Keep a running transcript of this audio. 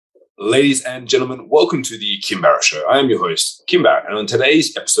Ladies and gentlemen, welcome to the Kim Barrett Show. I am your host, Kim Barrett, and on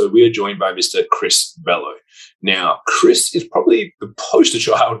today's episode, we are joined by Mr. Chris Bello. Now, Chris is probably the poster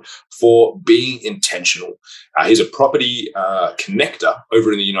child for being intentional. He's a property connector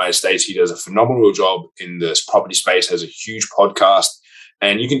over in the United States. He does a phenomenal job in this property space, has a huge podcast,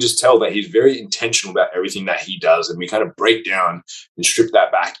 and you can just tell that he's very intentional about everything that he does. And we kind of break down and strip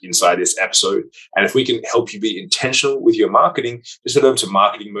that back inside this episode. And if we can help you be intentional with your marketing, just head over to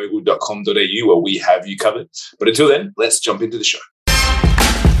marketingmogul.com.au where we have you covered. But until then, let's jump into the show.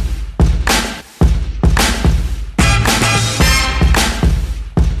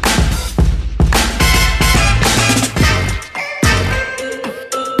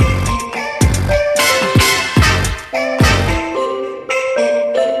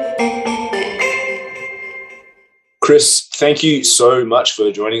 Chris, thank you so much for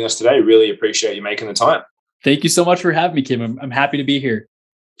joining us today. Really appreciate you making the time. Thank you so much for having me, Kim. I'm happy to be here.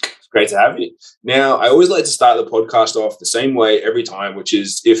 It's great to have you. Now, I always like to start the podcast off the same way every time, which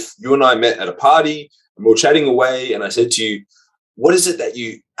is if you and I met at a party and we're chatting away and I said to you, what is it that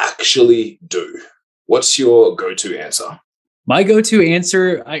you actually do? What's your go-to answer? My go-to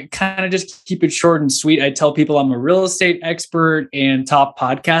answer, I kind of just keep it short and sweet. I tell people I'm a real estate expert and top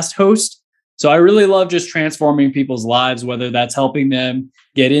podcast host. So I really love just transforming people's lives, whether that's helping them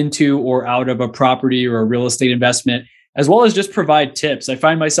get into or out of a property or a real estate investment, as well as just provide tips. I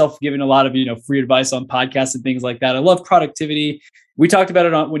find myself giving a lot of, free advice on podcasts and things like that. I love productivity. We talked about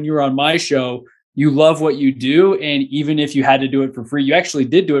it when you were on my show. You love what you do. And even if you had to do it for free, you actually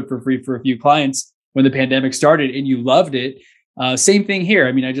did do it for free for a few clients when the pandemic started and you loved it. Same thing here.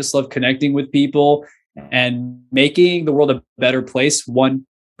 I mean, I just love connecting with people and making the world a better place, one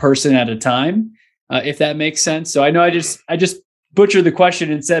person at a time, if that makes sense. So I know I just butchered the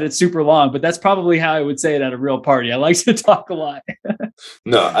question and said it's super long, but that's probably how I would say it at a real party. I like to talk a lot.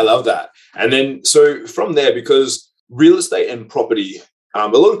 No, I love that. And then, so from there, because real estate and property, a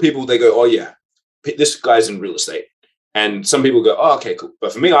lot of people, they go, oh yeah, this guy's in real estate. And some people go, oh, okay, cool.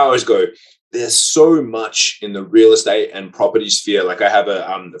 But for me, I always go, there's so much in the real estate and property sphere. Like I have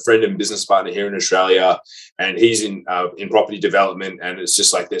a friend and business partner here in Australia, and he's in property development. And it's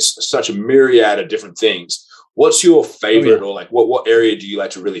just like there's such a myriad of different things. What's your favorite, or like what area do you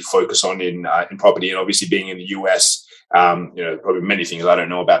like to really focus on in property? And obviously being in the US, probably many things I don't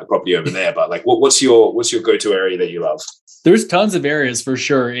know about the property over there. But like, what's your go-to area that you love? There's tons of areas for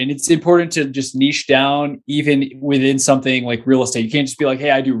sure. And it's important to just niche down even within something like real estate. You can't just be like,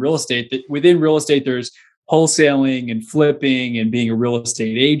 hey, I do real estate. Within real estate, there's wholesaling and flipping and being a real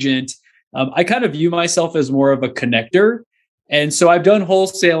estate agent. I kind of view myself as more of a connector. And so I've done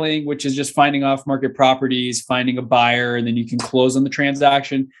wholesaling, which is just finding off-market properties, finding a buyer, and then you can close on the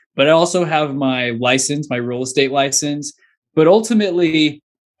transaction. But I also have my license, my real estate license. But ultimately,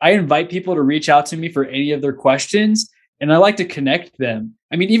 I invite people to reach out to me for any of their questions. And I like to connect them.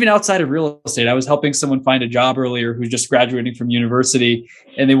 I mean, even outside of real estate, I was helping someone find a job earlier who's just graduating from university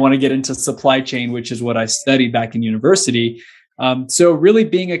and they want to get into supply chain, which is what I studied back in university. So really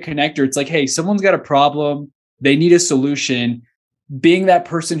being a connector, it's like, hey, someone's got a problem. They need a solution. Being that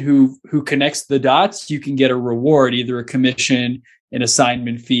person who connects the dots, you can get a reward, either a commission, an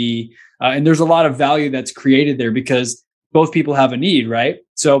assignment fee. And there's a lot of value that's created there because both people have a need, right?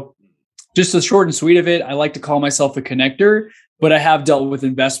 So just the short and sweet of it, I like to call myself a connector, but I have dealt with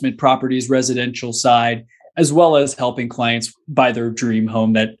investment properties, residential side, as well as helping clients buy their dream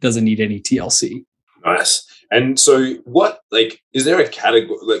home that doesn't need any TLC. Nice. And so is there a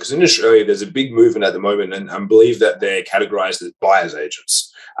category, because in Australia, there's a big movement at the moment, and I believe that they're categorized as buyer's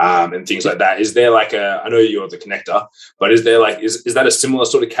agents and things like that. Is there I know you're the connector, but is there is that a similar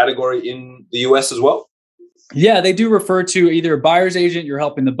sort of category in the US as well? Yeah, they do refer to either a buyer's agent, you're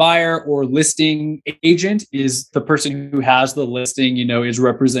helping the buyer, or listing agent is the person who has the listing, is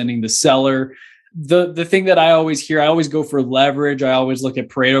representing the seller. The thing that I always hear, I always go for leverage. I always look at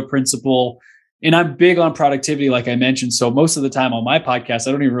Pareto principle, and I'm big on productivity, like I mentioned. So most of the time on my podcast,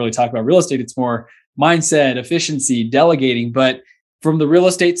 I don't even really talk about real estate. It's more mindset, efficiency, delegating. But from the real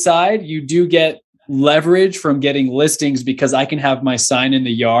estate side, you do get leverage from getting listings because I can have my sign in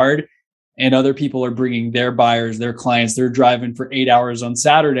the yard and other people are bringing their buyers, their clients. They're driving for 8 hours on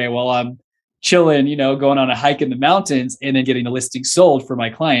Saturday while I'm chilling, going on a hike in the mountains and then getting the listing sold for my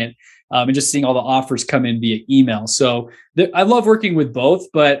client and just seeing all the offers come in via email. So I love working with both,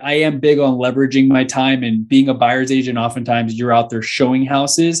 but I am big on leveraging my time and being a buyer's agent. Oftentimes you're out there showing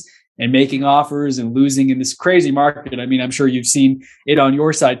houses and making offers and losing in this crazy market. I mean, I'm sure you've seen it on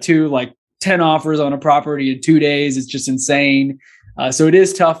your side too, like 10 offers on a property in 2 days. It's just insane. So it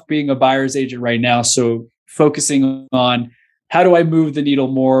is tough being a buyer's agent right now. So focusing on how do I move the needle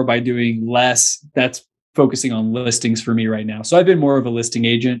more by doing less? That's focusing on listings for me right now. So I've been more of a listing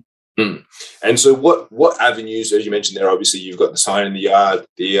agent. And so what avenues, as you mentioned there, obviously you've got the sign in the yard,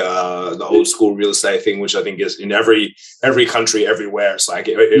 the old school real estate thing, which I think is in every country, everywhere. It's like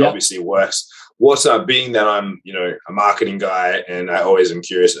it obviously works. What's being that I'm, a marketing guy and I always am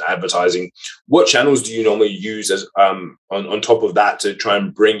curious in advertising, what channels do you normally use as on top of that to try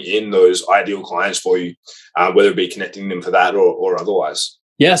and bring in those ideal clients for you, whether it be connecting them for that or otherwise?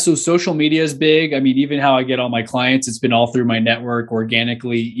 Yeah. So social media is big. I mean, even how I get all my clients, it's been all through my network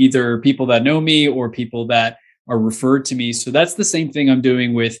organically, either people that know me or people that are referred to me. So that's the same thing I'm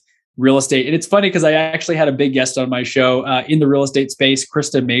doing with real estate. And it's funny because I actually had a big guest on my show in the real estate space,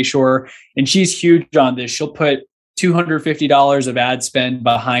 Krista Mayshore, and she's huge on this. She'll put $250 of ad spend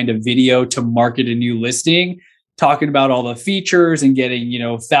behind a video to market a new listing, talking about all the features and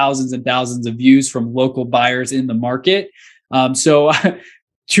getting, thousands and thousands of views from local buyers in the market. So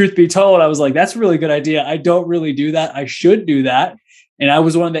truth be told, I was like, that's a really good idea. I don't really do that. I should do that. And I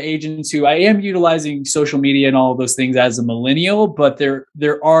was one of the agents who I am utilizing social media and all of those things as a millennial, but there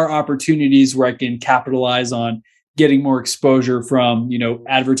are opportunities where I can capitalize on getting more exposure from,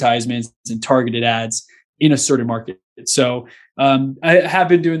 advertisements and targeted ads in a certain market. So I have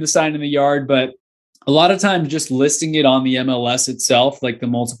been doing the sign in the yard, but a lot of times just listing it on the MLS itself, like the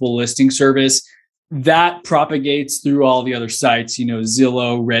multiple listing service, that propagates through all the other sites,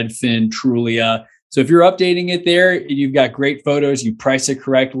 Zillow, Redfin, Trulia. So if you're updating it there, you've got great photos, you price it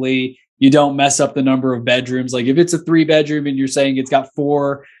correctly, you don't mess up the number of bedrooms. Like if it's a 3-bedroom and you're saying it's got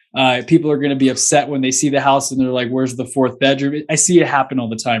 4, people are going to be upset when they see the house and they're like, where's the 4th bedroom? I see it happen all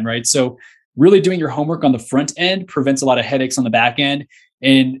the time, right? So really doing your homework on the front end prevents a lot of headaches on the back end.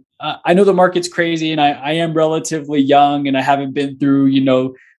 And I know the market's crazy and I am relatively young and I haven't been through,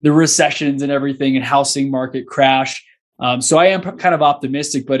 the recessions and everything and housing market crash. So I am kind of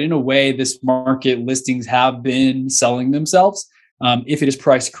optimistic, but in a way, this market listings have been selling themselves if it is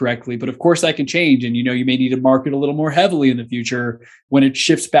priced correctly. But of course, that can change. And, you may need to market a little more heavily in the future when it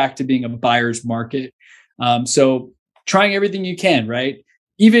shifts back to being a buyer's market. So trying everything you can, right?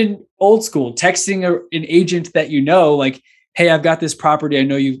 Even old school, texting an agent that like, hey, I've got this property. I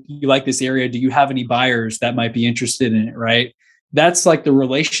know you like this area. Do you have any buyers that might be interested in it, right? That's like the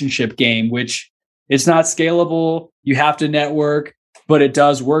relationship game, which it's not scalable. You have to network, but it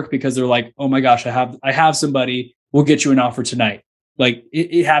does work because they're like, oh my gosh, I have somebody, we'll get you an offer tonight. Like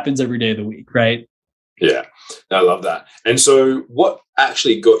it happens every day of the week, right? Yeah, I love that. And so what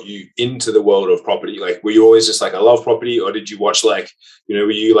actually got you into the world of property? Like, were you always just like, I love property? Or did you watch were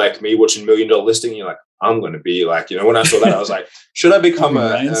you like me watching $1 Million Listing? You're like, I'm going to be like, when I saw that, I was like, should I become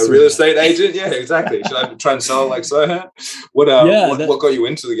a real estate agent? Yeah, exactly. Should I try and sell like so? What got you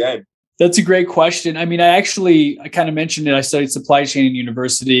into the game? That's a great question. I mean, I kind of mentioned it. I studied supply chain in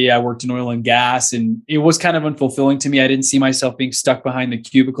university. I worked in oil and gas, and it was kind of unfulfilling to me. I didn't see myself being stuck behind the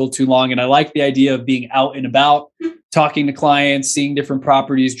cubicle too long. And I like the idea of being out and about, talking to clients, seeing different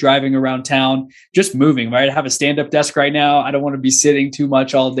properties, driving around town, just moving, right? I have a stand-up desk right now. I don't want to be sitting too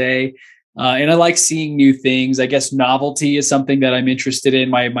much all day. And I like seeing new things. I guess novelty is something that I'm interested in.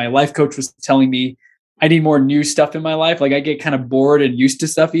 My life coach was telling me I need more new stuff in my life. Like I get kind of bored and used to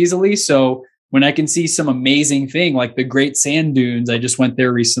stuff easily. So when I can see some amazing thing like the Great Sand Dunes, I just went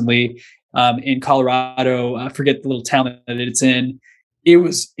there recently in Colorado. I forget the little town that it's in. It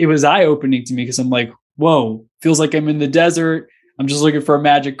was eye-opening to me because I'm like, whoa, feels like I'm in the desert. I'm just looking for a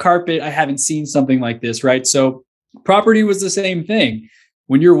magic carpet. I haven't seen something like this, right? So property was the same thing.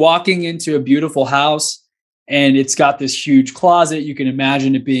 When you're walking into a beautiful house, and it's got this huge closet, you can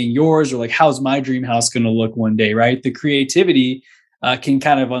imagine it being yours, or like, how's my dream house going to look one day, right? The creativity can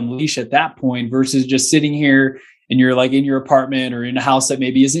kind of unleash at that point versus just sitting here and you're like in your apartment or in a house that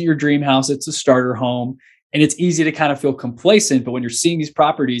maybe isn't your dream house. It's a starter home. And it's easy to kind of feel complacent. But when you're seeing these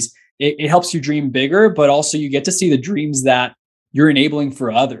properties, it helps you dream bigger, but also you get to see the dreams that you're enabling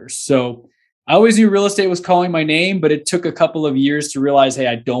for others. So I always knew real estate was calling my name, but it took a couple of years to realize, hey,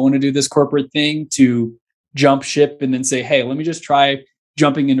 I don't want to do this corporate thing, to jump ship and then say, hey, let me just try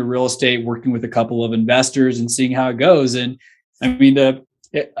jumping into real estate, working with a couple of investors and seeing how it goes. And I mean,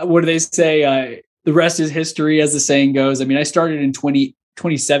 what do they say? The rest is history, as the saying goes. I mean, I started in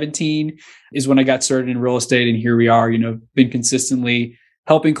 2017 is when I got started in real estate. And here we are, been consistently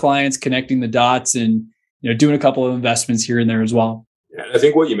helping clients, connecting the dots, and, doing a couple of investments here and there as well. Yeah, I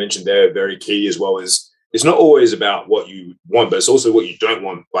think what you mentioned there, very key as well, is it's not always about what you want, but it's also what you don't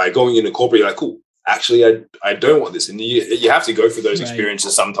want. By going into corporate, you're like, cool, actually, I don't want this. And you have to go through those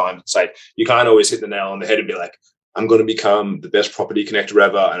experiences sometimes. It's like, you can't always hit the nail on the head and be like, I'm going to become the best property connector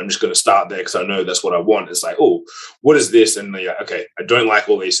ever, and I'm just going to start there because I know that's what I want. It's like, oh, what is this? And like, okay, I don't like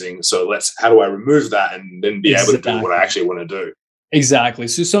all these things. So how do I remove that and then be able to do what I actually want to do? Exactly.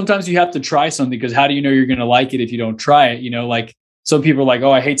 So sometimes you have to try something, because how do you know you're going to like it if you don't try it? Like some people are like,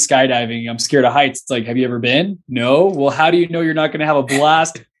 oh, I hate skydiving, I'm scared of heights. It's like, have you ever been? No. Well, how do you know you're not going to have a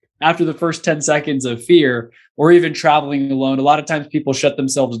blast after the first 10 seconds of fear? Or even traveling alone. A lot of times people shut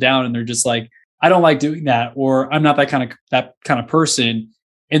themselves down and they're just like, I don't like doing that, or I'm not that kind of person.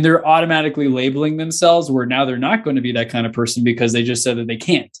 And they're automatically labeling themselves where now they're not going to be that kind of person because they just said that they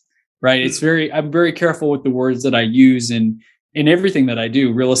can't. Right. I'm very careful with the words that I use in everything that I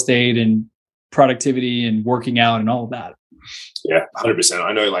do, real estate and productivity and working out and all of that. Yeah, 100%.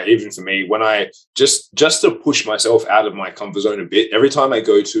 I know, like, even for me, when I just to push myself out of my comfort zone a bit, every time I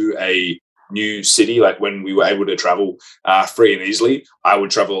go to a new city, like when we were able to travel free and easily, I would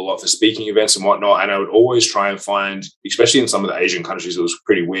travel a lot for speaking events and whatnot. And I would always try and find, especially in some of the Asian countries, it was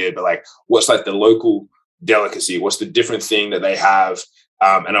pretty weird, but like, what's like the local delicacy? What's the different thing that they have?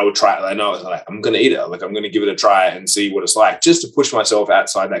 And I would try it. I know, like, I'm going to eat it. Like, I'm going to give it a try and see what it's like, just to push myself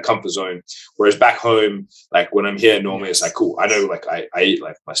outside that comfort zone. Whereas back home, like when I'm here, normally it's like, cool. I know, like I eat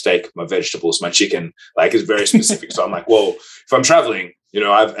like my steak, my vegetables, my chicken, like it's very specific. So I'm like, well, if I'm traveling,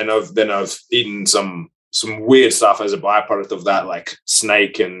 I've eaten some weird stuff as a byproduct of that, like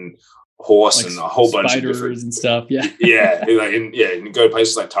snake and horse, like, and a whole bunch of different and stuff. Yeah. Yeah. Like, and you go to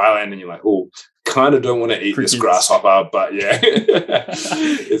places like Thailand and you're like, oh, kind of don't want to eat this grasshopper, but yeah.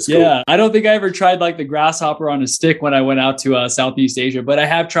 It's cool. Yeah. I don't think I ever tried like the grasshopper on a stick when I went out to Southeast Asia, but I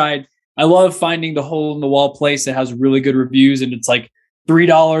have tried. I love finding the hole in the wall place that has really good reviews, and it's like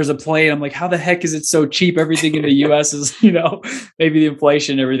 $3 a plate. I'm like, how the heck is it so cheap? Everything in the US is, maybe the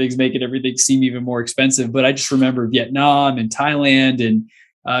inflation, everything's making everything seem even more expensive. But I just remember Vietnam and Thailand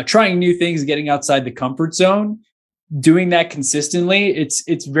and trying new things, getting outside the comfort zone. Doing that consistently,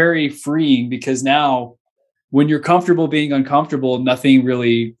 it's very freeing, because now when you're comfortable being uncomfortable, nothing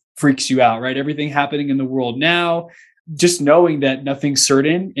really freaks you out, right? Everything happening in the world now, just knowing that nothing's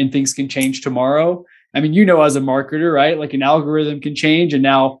certain and things can change tomorrow. I mean, as a marketer, right? Like an algorithm can change, and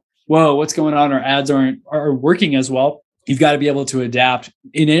now, whoa, what's going on? Our ads aren't working as well. You've got to be able to adapt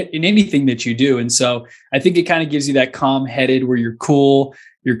in anything that you do. And so I think it kind of gives you that calm headed where you're cool.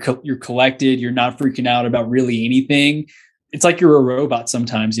 You're collected. You're not freaking out about really anything. It's like you're a robot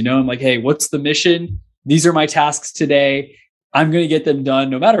sometimes, I'm like, hey, what's the mission? These are my tasks today. I'm going to get them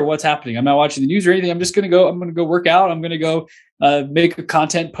done no matter what's happening. I'm not watching the news or anything. I'm going to go work out. I'm going to go make a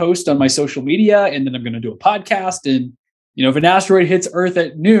content post on my social media. And then I'm going to do a podcast. And, if an asteroid hits Earth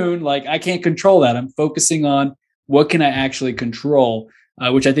at noon, like, I can't control that. I'm focusing on what can I actually control,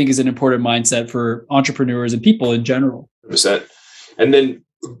 which I think is an important mindset for entrepreneurs and people in general. 100%. And then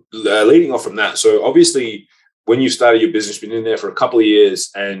leading off from that, so obviously when you started your business, been in there for a couple of years,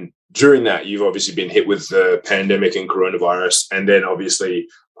 and during that you've obviously been hit with the pandemic and coronavirus, and then obviously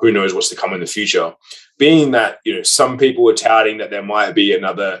who knows what's to come in the future. Being that, some people are touting that there might be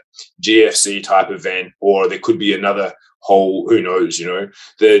another GFC type event, or there could be another whole, who knows,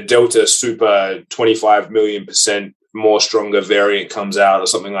 the Delta super 25 million % more stronger variant comes out or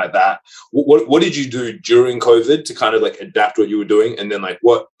something like that. What did you do during COVID to kind of like adapt what you were doing? And then like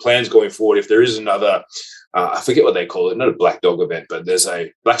what plans going forward if there is another, I forget what they call it, not a black dog event, but there's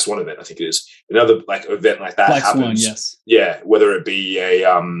a black swan event, I think it is. Another like event like that black happens. Swan, yes. Yeah, whether it be a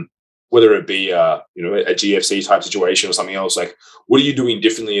GFC type situation or something else, like what are you doing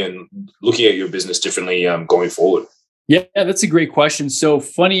differently and looking at your business differently going forward? Yeah, that's a great question. So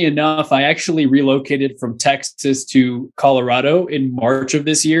funny enough, I actually relocated from Texas to Colorado in March of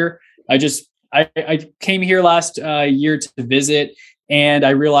this year. I came here last year to visit, and I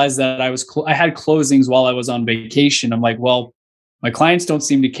realized that I had closings while I was on vacation. I'm like, well, my clients don't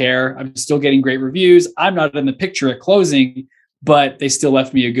seem to care. I'm still getting great reviews. I'm not in the picture at closing, but they still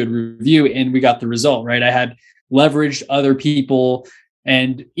left me a good review, and we got the result, right? I had leveraged other people.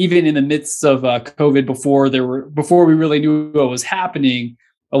 And even in the midst of COVID, before we really knew what was happening,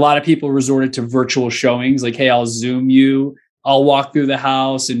 a lot of people resorted to virtual showings. Like, hey, I'll Zoom you. I'll walk through the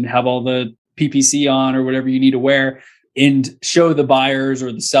house and have all the PPC on or whatever you need to wear, and show the buyers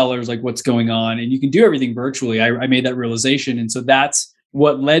or the sellers like what's going on. And you can do everything virtually. I made that realization. And so that's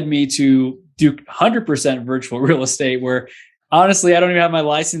what led me to do 100% virtual real estate, where honestly, I don't even have my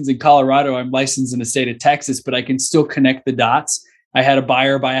license in Colorado. I'm licensed in the state of Texas, but I can still connect the dots. I had a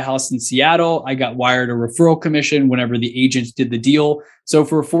buyer buy a house in Seattle. I got wired a referral commission whenever the agents did the deal. So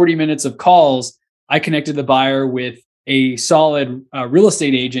for 40 minutes of calls, I connected the buyer with a solid real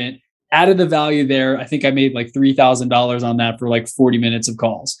estate agent, added the value there. I think I made like $3,000 on that for like 40 minutes of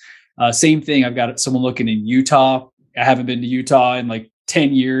calls. Same thing. I've got someone looking in Utah. I haven't been to Utah in like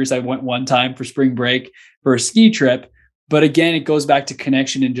 10 years. I went one time for spring break for a ski trip. But again, it goes back to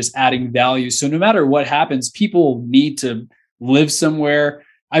connection and just adding value. So no matter what happens, people need to live somewhere.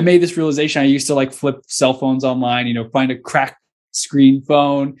 I made this realization. I used to like flip cell phones online, find a cracked screen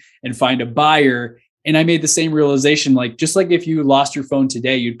phone and find a buyer. And I made the same realization, like, just like if you lost your phone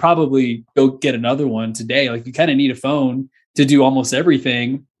today, you'd probably go get another one today. Like, you kind of need a phone to do almost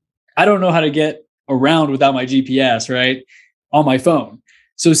everything. I don't know how to get around without my GPS, right? On my phone.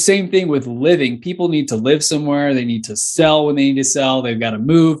 So same thing with living. People need to live somewhere. They need to sell when they need to sell. They've got to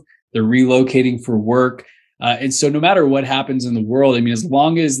move. They're relocating for work. And so no matter what happens in the world, I mean, as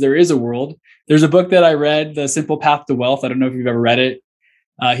long as there is a world, there's a book that I read, The Simple Path to Wealth. I don't know if you've ever read it.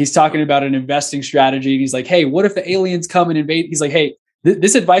 He's talking about an investing strategy. And he's like, hey, what if the aliens come and invade? He's like, hey,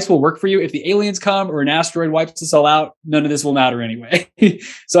 this advice will work for you. If the aliens come or an asteroid wipes us all out, none of this will matter anyway.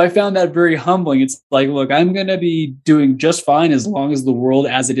 So I found that very humbling. It's like, look, I'm going to be doing just fine as long as the world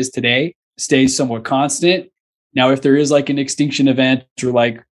as it is today stays somewhat constant. Now, if there is like an extinction event, or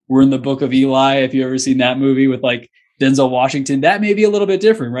like we're in the Book of Eli, if you've ever seen that movie with like Denzel Washington, that may be a little bit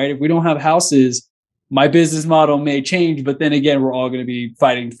different, right? If we don't have houses, my business model may change, but then again, we're all going to be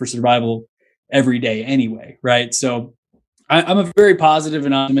fighting for survival every day anyway, right? So I'm a very positive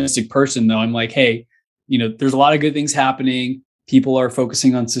and optimistic person, though. I'm like, hey, there's a lot of good things happening. People are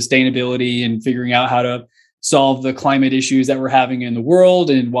focusing on sustainability and figuring out how to solve the climate issues that we're having in the world.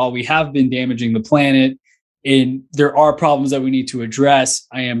 And while we have been damaging the planet and there are problems that we need to address,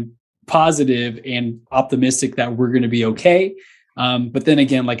 I am positive and optimistic that we're going to be okay. But then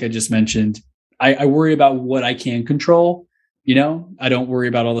again, like I just mentioned, I worry about what I can control. I don't worry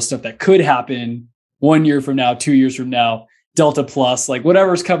about all the stuff that could happen 1 year from now, 2 years from now, Delta plus, like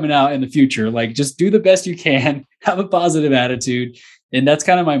whatever's coming out in the future. Like, just do the best you can, have a positive attitude. And that's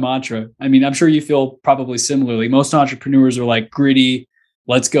kind of my mantra. I mean, I'm sure you feel probably similarly. Most entrepreneurs are like gritty,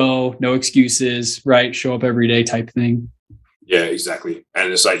 let's go, no excuses, right? Show up every day type thing. Yeah, exactly.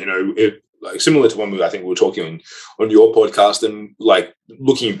 And it's like, like similar to when I think we were talking on your podcast, and like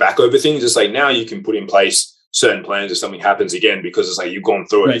looking back over things, it's like now you can put in place certain plans if something happens again, because it's like you've gone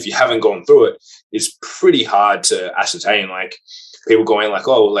through it. Right. If you haven't gone through it, it's pretty hard to ascertain. Like people going like,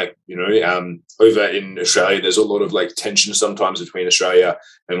 oh, like, over in Australia, there's a lot of like tension sometimes between Australia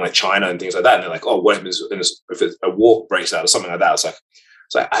and like China and things like that. And they're like, oh, what happens if a war breaks out or something like that? It's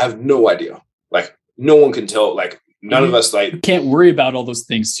like, I have no idea. Like no one can tell. Like none of us like, you can't worry about all those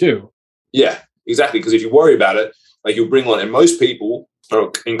things too. Yeah, exactly. Because if you worry about it, like you'll bring on, and most people, I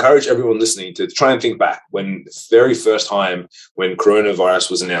encourage everyone listening to try and think back when the very first time when coronavirus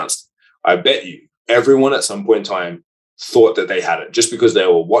was announced. I bet you everyone at some point in time thought that they had it just because they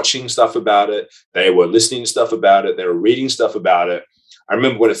were watching stuff about it. They were listening to stuff about it. They were reading stuff about it. I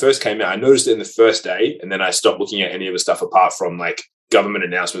remember when it first came out, I noticed it in the first day, and then I stopped looking at any of the stuff apart from like government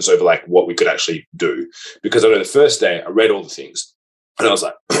announcements over like what we could actually do. Because I know the first day I read all the things and I was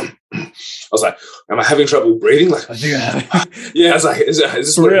like, am I having trouble breathing? Like, I think I have. Yeah, I was like, is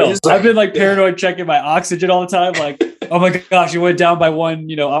this for what real? it is? Like, I've been like paranoid checking my oxygen all the time. Like, oh my gosh, it went down by one,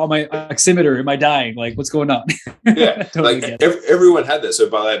 on my oximeter. Am I dying? Like, what's going on? Yeah, totally like everyone had that. So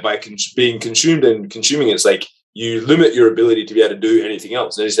by being consumed and consuming it, it's like you limit your ability to be able to do anything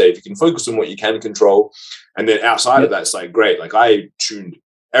else. And as you say, if you can focus on what you can control, and then outside of that, it's like, great. Like I tuned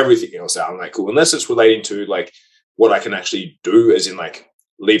everything else out. I'm like, cool. Unless it's relating to like what I can actually do, as in like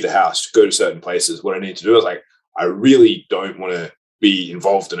leave the house, go to certain places, what I need to do is like, I really don't want to be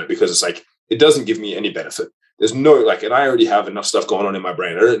involved in it, because it's like, it doesn't give me any benefit. There's no like, and I already have enough stuff going on in my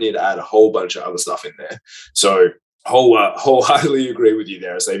brain. I don't need to add a whole bunch of other stuff in there. So wholeheartedly agree with you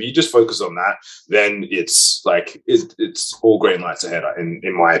there. So if you just focus on that, then it's like, it's all green lights ahead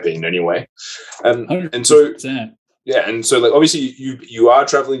in my opinion anyway. And so, yeah. And so like, obviously you are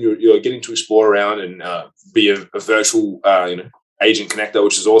traveling, you're getting to explore around and be a virtual, agent connector,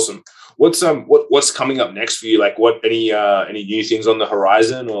 which is awesome. What's coming up next for you? Like any new things on the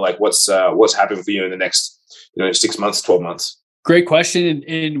horizon, or like what's happening for you in the next 6 months, 12 months? Great question.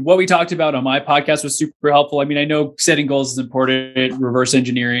 And what we talked about on my podcast was super helpful. I mean, I know setting goals is important, reverse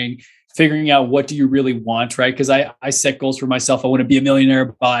engineering, figuring out what do you really want, right? Because I set goals for myself. I want to be a millionaire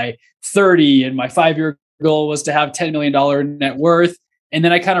by 30, and my 5-year goal was to have $10 million net worth. And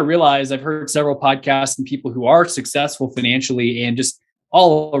then I kind of realized, I've heard several podcasts and people who are successful financially and just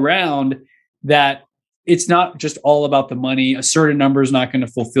all around, that it's not just all about the money. A certain number is not going to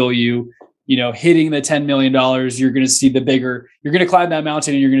fulfill you. Hitting the $10 million, you're going to see you're going to climb that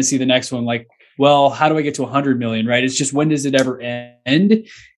mountain and you're going to see the next one. Like, well, how do I get to 100 million? Right. It's just, when does it ever end?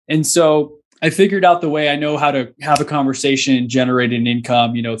 And so I figured out the way. I know how to have a conversation and generate an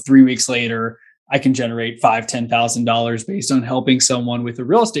income. 3 weeks later, I can generate $5,000-$10,000 based on helping someone with a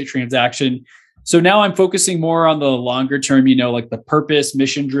real estate transaction. So now I'm focusing more on the longer term, like the purpose,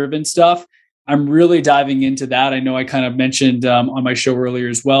 mission driven stuff. I'm really diving into that. I know I kind of mentioned on my show earlier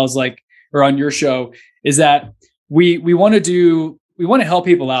as well, or on your show, is that we want to help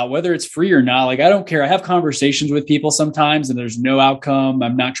people out, whether it's free or not. Like, I don't care. I have conversations with people sometimes and there's no outcome.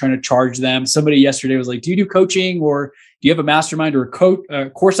 I'm not trying to charge them. Somebody yesterday was like, do you do coaching, or do you have a mastermind or a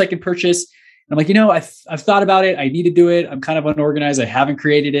course I can purchase? And I'm like, I've thought about it. I need to do it. I'm kind of unorganized. I haven't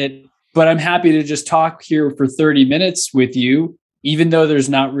created it, but I'm happy to just talk here for 30 minutes with you, even though there's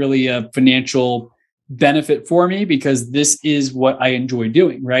not really a financial benefit for me, because this is what I enjoy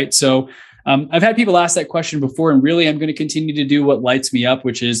doing. Right. So I've had people ask that question before, and really I'm going to continue to do what lights me up,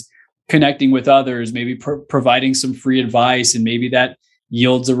 which is connecting with others, maybe providing some free advice, and maybe that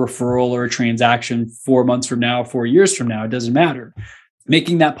yields a referral or a transaction 4 months from now, 4 years from now. It doesn't matter.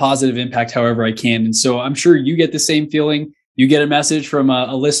 Making that positive impact however I can. And so I'm sure you get the same feeling. You get a message from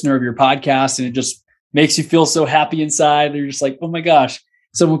a listener of your podcast and it just makes you feel so happy inside. You're just like, oh my gosh,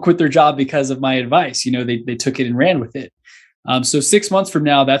 someone quit their job because of my advice. They took it and ran with it. So 6 months from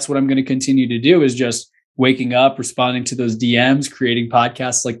now, that's what I'm going to continue to do, is just waking up, responding to those DMs, creating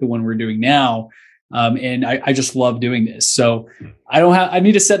podcasts like the one we're doing now. And I just love doing this. So I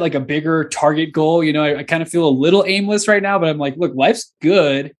need to set like a bigger target goal. I kind of feel a little aimless right now, but I'm like, look, life's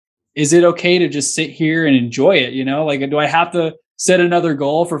good. Is it okay to just sit here and enjoy it? Like, do I have to set another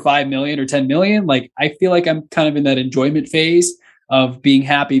goal for 5 million or 10 million? Like, I feel like I'm kind of in that enjoyment phase of being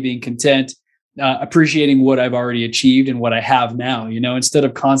happy, being content, appreciating what I've already achieved and what I have now, instead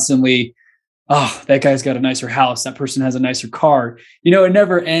of constantly, oh, that guy's got a nicer house, that person has a nicer car, it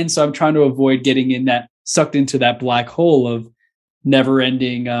never ends. So I'm trying to avoid getting sucked into that black hole of never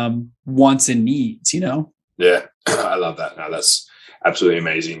ending wants and needs, Yeah, I love that. No, that's absolutely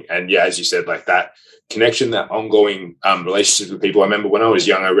amazing. And yeah, as you said, like that connection, that ongoing relationships with people. I remember when I was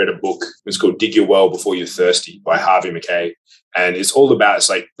young, I read a book. It's called Dig Your Well Before You're Thirsty by Harvey McKay. And it's all about, it's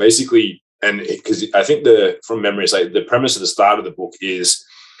like basically, and because I think from memory, it's like the premise of the start of the book is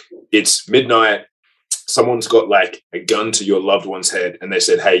it's midnight. Someone's got like a gun to your loved one's head and they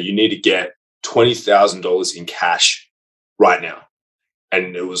said, hey, you need to get $20,000 in cash right now.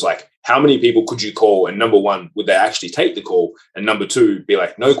 And it was like, how many people could you call? And number one, would they actually take the call? And number two, be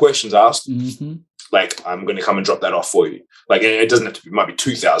like, no questions asked. Mm-hmm. Like, I'm going to come and drop that off for you. Like, and it doesn't have to be, it might be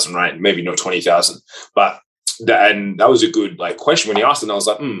 2,000, right? Maybe not 20,000, but that was a good like question when he asked it. And I was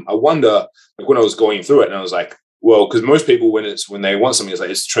like, I wonder, like when I was going through it, and I was like, well, because most people, when they want something, it's like,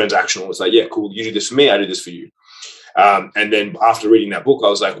 it's transactional. It's like, yeah, cool. You do this for me, I do this for you. And then after reading that book, I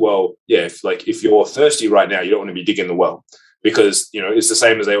was like, well, yeah, if you're thirsty right now, you don't want to be digging the well, because it's the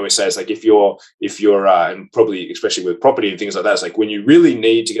same as they always say. It's like if you're and probably especially with property and things like that, it's like when you really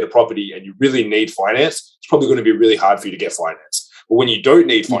need to get a property and you really need finance, it's probably going to be really hard for you to get finance. But when you don't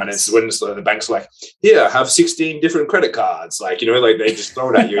need finance, when the bank's like, here, have 16 different credit cards, like, like they just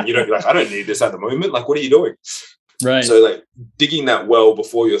throw it at you and you don't be like, I don't need this at the moment. Like, what are you doing? Right. So like digging that well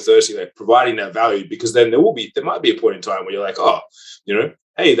before you're thirsty, like providing that value, because then there might be a point in time where you're like, oh,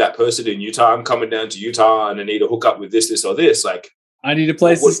 hey, that person in Utah, I'm coming down to Utah and I need to hook up with this or this. Like, I need a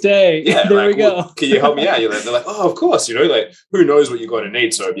place to stay. Yeah, there we go. Can you help me out? They're like, oh, of course. Like who knows what you're going to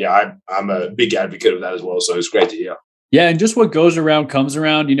need. So yeah, I'm a big advocate of that as well. So it's great to hear. Yeah. And just what goes around comes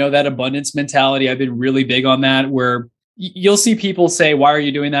around, that abundance mentality. I've been really big on that, where you'll see people say, why are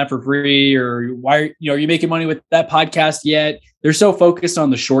you doing that for free? Or why, are you making money with that podcast yet? They're so focused on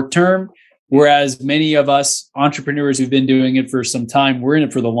the short term. Whereas many of us entrepreneurs who've been doing it for some time, we're in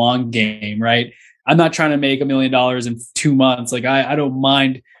it for the long game, right? I'm not trying to make $1 million in 2 months. Like I don't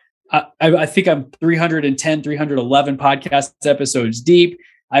mind. I think I'm 310, 311 podcast episodes deep.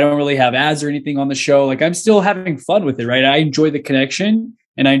 I don't really have ads or anything on the show. Like I'm still having fun with it, right? I enjoy the connection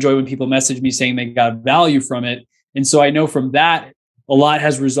and I enjoy when people message me saying they got value from it. And so I know from that, a lot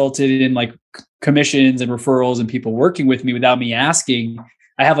has resulted in like commissions and referrals and people working with me without me asking.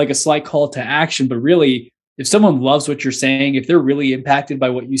 I have like a slight call to action, but really, if someone loves what you're saying, if they're really impacted by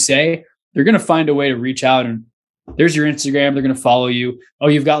what you say, they're going to find a way to reach out, and there's your Instagram. They're going to follow you. Oh,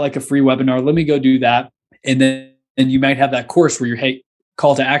 you've got like a free webinar. Let me go do that. And then you might have that course where you're, hey,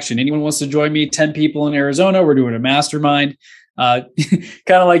 call to action. Anyone wants to join me? 10 people in Arizona. We're doing a mastermind. Kind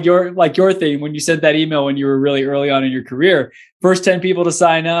of like your thing when you sent that email when you were really early on in your career. First 10 people to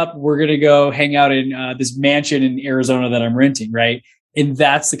sign up. We're going to go hang out in this mansion in Arizona that I'm renting, right? And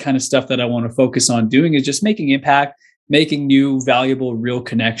that's the kind of stuff that I want to focus on doing, is just making impact, making new, valuable, real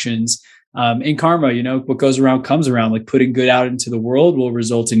connections. in karma, what goes around comes around. Like putting good out into the world will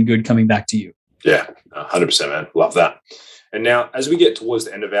result in good coming back to you. Yeah, 100%, man. Love that. And now, as we get towards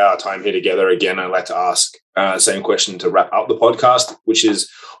the end of our time here together, again, I'd like to ask same question to wrap up the podcast, which is,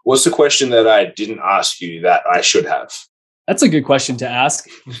 what's the question that I didn't ask you that I should have? That's a good question to ask.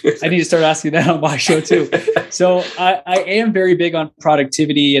 I need to start asking that on my show too. So I am very big on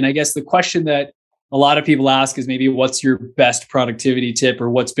productivity. And I guess the question that a lot of people ask is maybe what's your best productivity tip or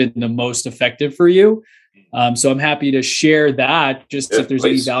what's been the most effective for you? So I'm happy to share that just if there's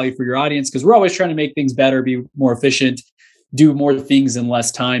any value for your audience, because we're always trying to make things better, be more efficient, do more things in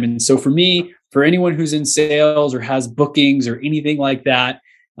less time. And so for me, for anyone who's in sales or has bookings or anything like that,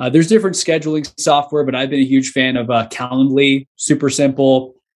 there's different scheduling software, but I've been a huge fan of Calendly. Super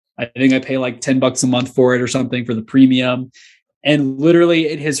simple. I think I pay like $10 a month for it or something for the premium. And literally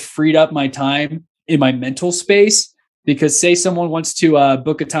it has freed up my time in my mental space, because say someone wants to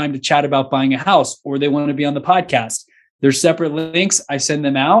book a time to chat about buying a house, or they want to be on the podcast. There's separate links. I send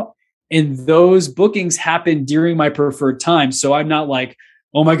them out, and those bookings happen during my preferred time. So I'm not like,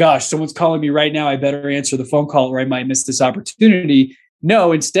 oh my gosh, someone's calling me right now, I better answer the phone call or I might miss this opportunity.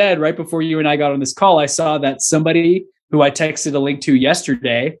 No, instead, right before you and I got on this call, I saw that somebody who I texted a link to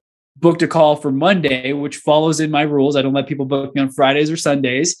yesterday booked a call for Monday, which follows in my rules. I don't let people book me on Fridays or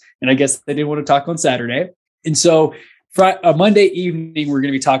Sundays. And I guess they didn't want to talk on Saturday. And so Monday evening, we're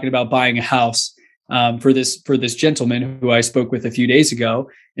going to be talking about buying a house for this gentleman who I spoke with a few days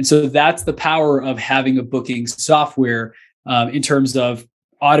ago. And so that's the power of having a booking software in terms of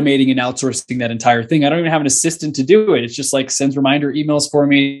automating and outsourcing that entire thing. I don't even have an assistant to do it. It's just like sends reminder emails for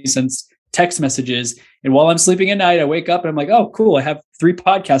me, sends text messages. And while I'm sleeping at night, I wake up and I'm like, oh, cool. I have 3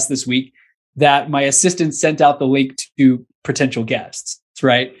 podcasts this week that my assistant sent out the link to potential guests,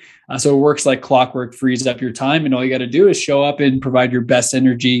 right? So it works like clockwork, frees up your time. And all you got to do is show up and provide your best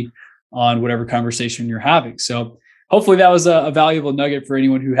energy on whatever conversation you're having. So hopefully that was a valuable nugget for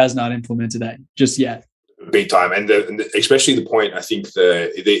anyone who has not implemented that just yet. Big time. And especially the point, I think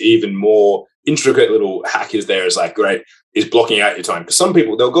the even more intricate little hack is there is like, great, is blocking out your time. Because some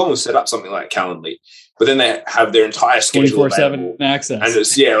people, they'll go and set up something like Calendly, but then they have their entire schedule 24/7 access. And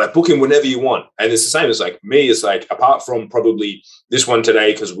it's, like booking whenever you want. And it's the same as like me. It's like, apart from probably this one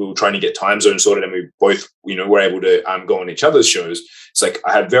today, because we were trying to get time zone sorted and we both, were able to go on each other's shows. It's like,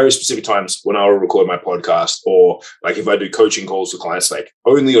 I have very specific times when I'll record my podcast, or like if I do coaching calls to clients, like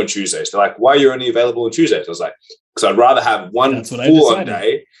only on Tuesdays. They're like, why are you only available on Tuesdays? I was like, because I'd rather have one full on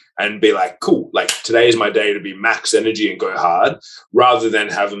day and be like, cool, like today is my day to be max energy and go hard, rather than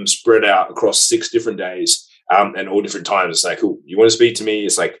have them spread out across 6 different days and all different times. It's like, cool, you want to speak to me?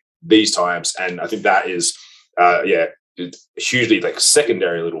 It's like these times. And I think that is, it's hugely like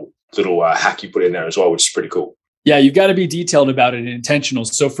secondary little hack you put in there as well, which is pretty cool. Yeah, you've got to be detailed about it and intentional.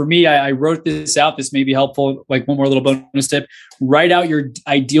 So for me, I wrote this out. This may be helpful. Like one more little bonus tip: write out your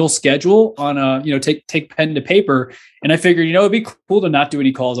ideal schedule on take pen to paper. And I figured, it'd be cool to not do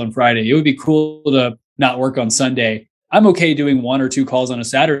any calls on Friday. It would be cool to not work on Sunday. I'm okay doing 1 or 2 calls on a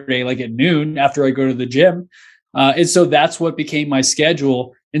Saturday, like at noon after I go to the gym. And so that's what became my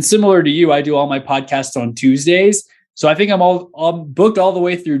schedule. And similar to you, I do all my podcasts on Tuesdays. So I think I'm booked all the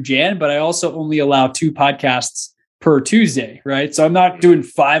way through Jan, but I also only allow 2 podcasts per Tuesday, right? So I'm not doing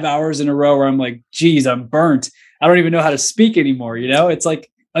 5 hours in a row where I'm like, geez, I'm burnt. I don't even know how to speak anymore. It's like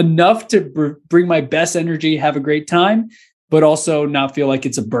enough to bring my best energy, have a great time, but also not feel like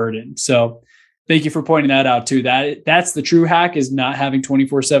it's a burden. So thank you for pointing that out too. That's the true hack, is not having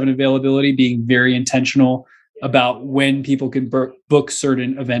 24/7 availability, being very intentional about when people can book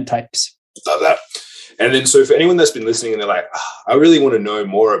certain event types. Love that. And then, so for anyone that's been listening and they're like, I really want to know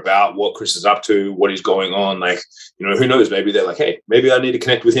more about what Chris is up to, what he's going on. Like, who knows? Maybe they're like, hey, maybe I need to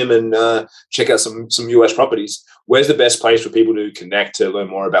connect with him and check out some US properties. Where's the best place for people to connect to learn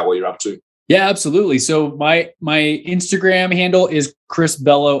more about what you're up to? Yeah, absolutely. So my Instagram handle is Chris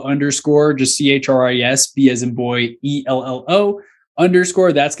Bello _ just CHRIS, B as in boy, ELLO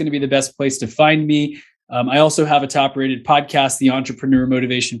 _ That's going to be the best place to find me. I also have a top-rated podcast, the Entrepreneur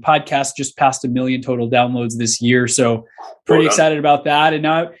Motivation Podcast, just passed 1 million total downloads this year. So pretty excited about that. And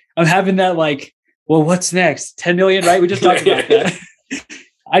now I'm having that like, well, what's next? 10 million, right? We just talked about that.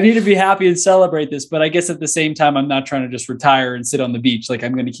 I need to be happy and celebrate this. But I guess at the same time, I'm not trying to just retire and sit on the beach. Like,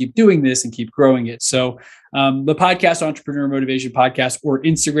 I'm going to keep doing this and keep growing it. So the podcast, Entrepreneur Motivation Podcast, or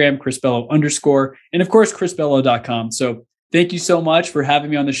Instagram, Chris Bello _ and of course, chrisbello.com. So thank you so much for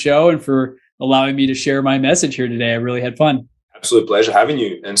having me on the show and for allowing me to share my message here today. I really had fun. Absolute pleasure having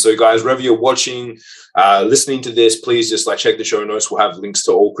you. And so, guys, wherever you're watching, listening to this, please just check the show notes. We'll have links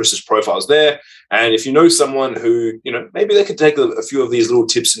to all Chris's profiles there. And if you know someone who, maybe they could take a few of these little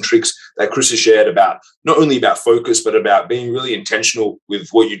tips and tricks that Chris has shared about, not only about focus, but about being really intentional with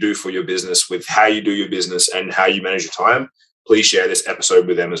what you do for your business, with how you do your business and how you manage your time, please share this episode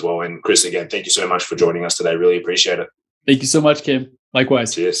with them as well. And Chris, again, thank you so much for joining us today. Really appreciate it. Thank you so much, Kim.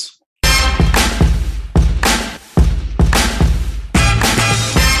 Likewise. Cheers.